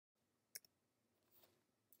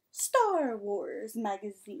Star Wars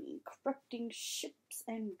magazine, corrupting ships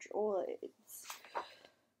and droids.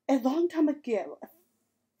 A long time ago, a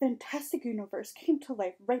fantastic universe came to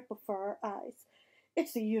life right before our eyes.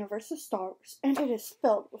 It's the universe of Star Wars, and it is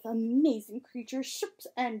filled with amazing creatures, ships,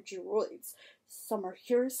 and droids. Some are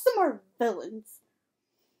heroes, some are villains,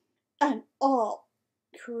 and all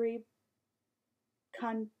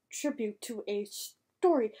contribute to a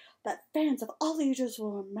story that fans of all ages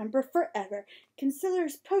will remember forever. Consider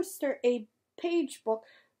this poster a page book,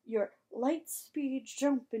 your light speed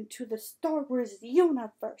jump into the Star Wars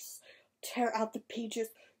universe. Tear out the pages,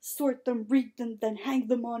 sort them, read them, then hang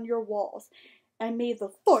them on your walls. And may the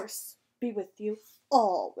Force be with you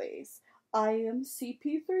always. I am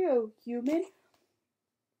CP3O, human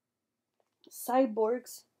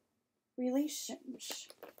cyborgs relations.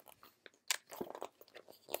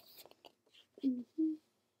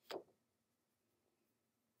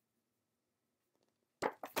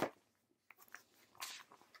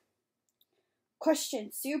 Question.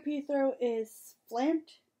 CP3O is fluent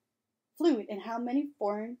in how many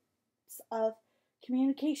forms of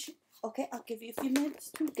communication? Okay, I'll give you a few minutes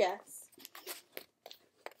to guess.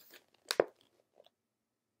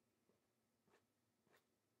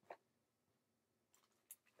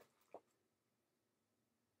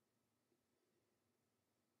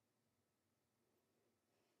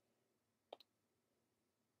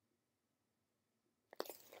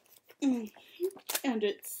 And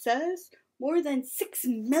it says more than 6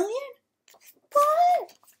 million?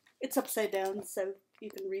 What? It's upside down, so you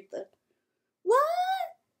can read the... What?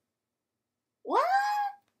 What?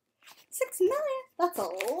 6 million? That's a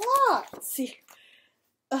lot. See.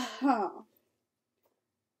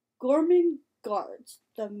 Gorman guards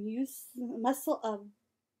the muscle of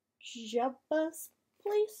Jabba's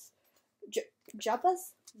place?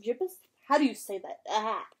 Jabba's? How do you say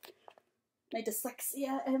that? My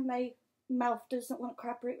dyslexia and my mouth doesn't want to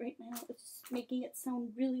cooperate right now. It's making it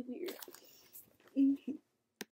sound really weird.